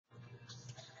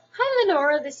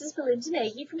Lenora, this is Belinda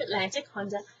Nagy from Atlantic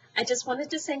Honda. I just wanted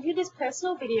to send you this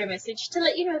personal video message to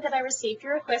let you know that I received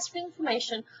your request for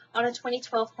information on a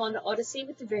 2012 Honda Odyssey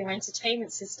with the rear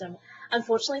entertainment system.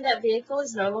 Unfortunately, that vehicle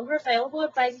is no longer available,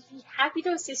 but I'd be happy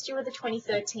to assist you with the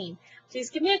 2013.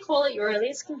 Please give me a call at your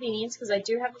earliest convenience because I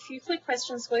do have a few quick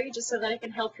questions for you just so that I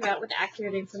can help you out with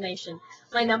accurate information.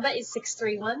 My number is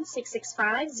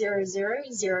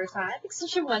 631-665-0005,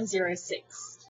 extension 106.